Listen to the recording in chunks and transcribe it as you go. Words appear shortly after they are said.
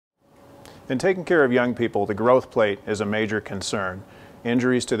In taking care of young people, the growth plate is a major concern.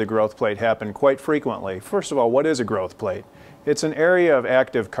 Injuries to the growth plate happen quite frequently. First of all, what is a growth plate? It's an area of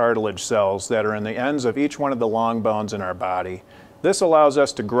active cartilage cells that are in the ends of each one of the long bones in our body. This allows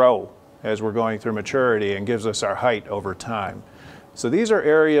us to grow as we're going through maturity and gives us our height over time. So these are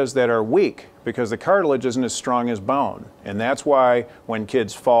areas that are weak because the cartilage isn't as strong as bone. And that's why when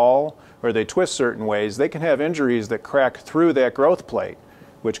kids fall or they twist certain ways, they can have injuries that crack through that growth plate,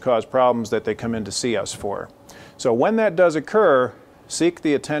 which cause problems that they come in to see us for. So when that does occur, seek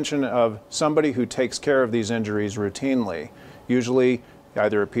the attention of somebody who takes care of these injuries routinely, usually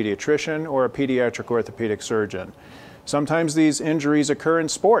either a pediatrician or a pediatric orthopedic surgeon. Sometimes these injuries occur in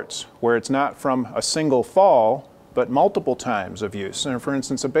sports where it's not from a single fall, but multiple times of use. And for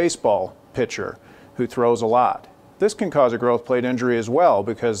instance, a baseball pitcher who throws a lot. This can cause a growth plate injury as well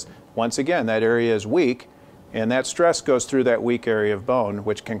because, once again, that area is weak and that stress goes through that weak area of bone,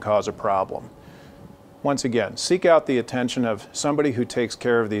 which can cause a problem. Once again, seek out the attention of somebody who takes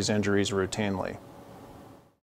care of these injuries routinely.